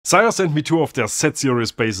Sire sent me two of their set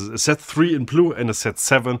series basses, a set 3 in blue and a set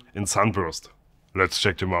 7 in sunburst. Let's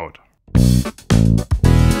check them out.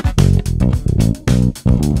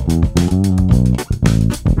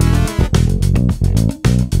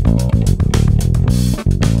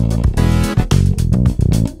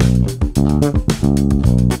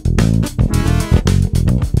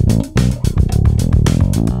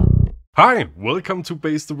 Hi, welcome to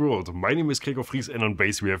Bass the World. My name is Gregor Fries and on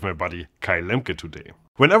bass we have my buddy Kai Lemke today.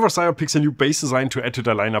 Whenever Sire picks a new bass design to add to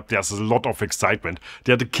their lineup, there's a lot of excitement.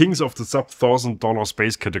 They are the kings of the sub-$1,000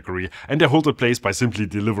 bass category and they hold a place by simply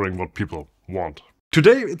delivering what people want.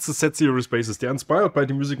 Today it's the set series basses. They're inspired by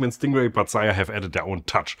the Music Man Stingray, but Sire have added their own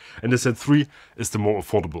touch. And the set 3 is the more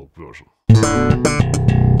affordable version.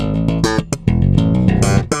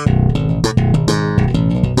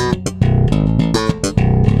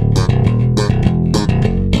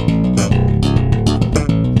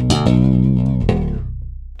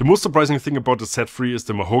 The most surprising thing about the set 3 is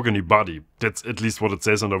the mahogany body. That's at least what it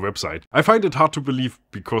says on their website. I find it hard to believe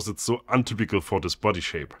because it's so untypical for this body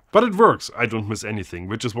shape. But it works, I don't miss anything,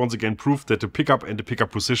 which is once again proof that the pickup and the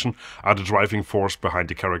pickup position are the driving force behind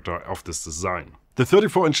the character of this design. The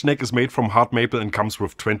 34-inch neck is made from hard maple and comes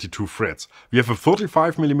with 22 frets. We have a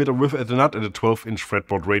 45mm width at the nut and a 12-inch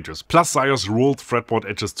fretboard radius, plus Sire's rolled fretboard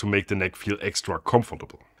edges to make the neck feel extra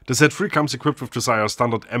comfortable. The set 3 comes equipped with the Sire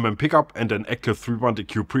standard MM pickup and an active 3-band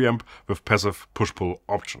EQ preamp with passive push-pull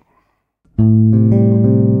option.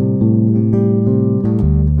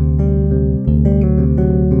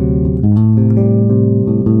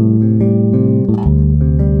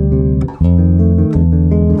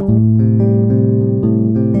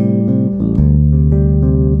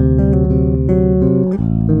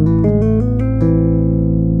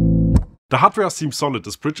 The hardware seems solid.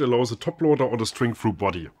 This bridge allows a top loader or the string through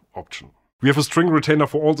body option. We have a string retainer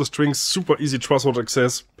for all the strings, super easy truss-hole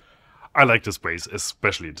access. I like this bass,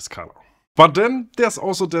 especially this color. But then there's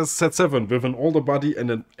also the set 7 with an older body and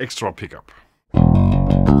an extra pickup.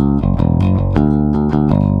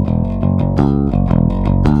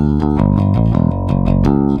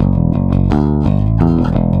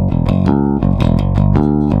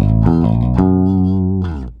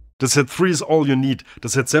 The set 3 is all you need. The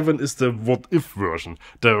set 7 is the what if version.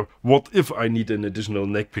 The what if I need an additional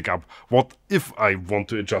neck pickup. What if I want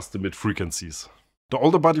to adjust the mid frequencies. The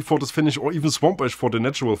older body for this finish or even Swamp Ash for the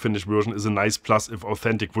natural finish version is a nice plus if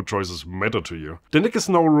authentic wood choices matter to you. The neck is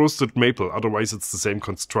now roasted maple, otherwise it's the same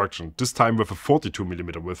construction, this time with a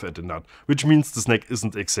 42mm width at the nut, which means this neck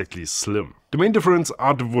isn't exactly slim. The main difference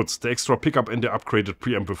are the woods, the extra pickup and the upgraded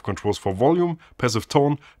preamp with controls for volume, passive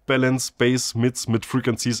tone, balance, bass, mids, mid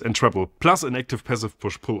frequencies and treble, plus an active passive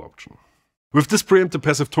push-pull option. With this preamp the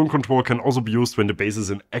passive tone control can also be used when the bass is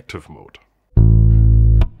in active mode.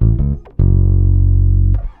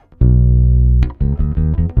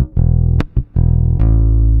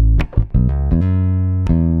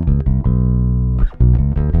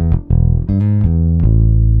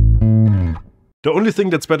 The only thing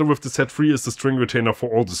that's better with the set 3 is the string retainer for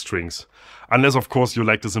all the strings. Unless of course you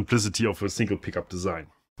like the simplicity of a single pickup design.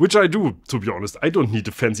 Which I do, to be honest. I don't need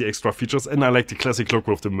the fancy extra features and I like the classic look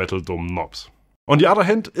with the metal dome knobs. On the other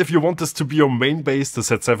hand, if you want this to be your main bass, the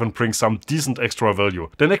set 7 brings some decent extra value.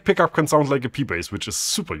 The neck pickup can sound like a P-bass, which is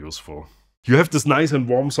super useful. You have this nice and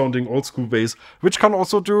warm sounding old school bass, which can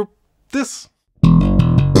also do this.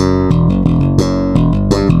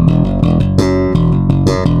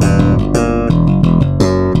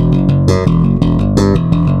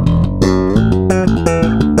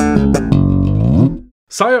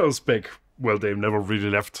 Sire is back. Well, they never really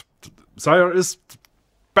left. Sire is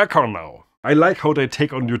back on now. I like how they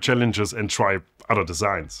take on new challenges and try other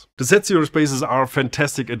designs. The set series basses are a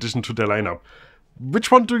fantastic addition to their lineup.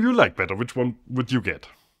 Which one do you like better? Which one would you get?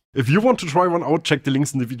 If you want to try one out, check the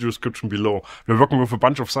links in the video description below. We're working with a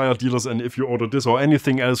bunch of Sire dealers and if you order this or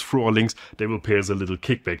anything else through our links, they will pay us a little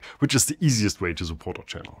kickback, which is the easiest way to support our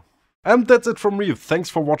channel. And that's it from me. Thanks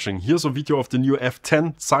for watching. Here's a video of the new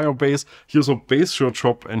F10 Sire bass. Here's a bass shirt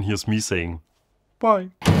shop and here's me saying bye.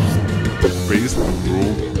 Bass the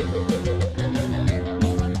World.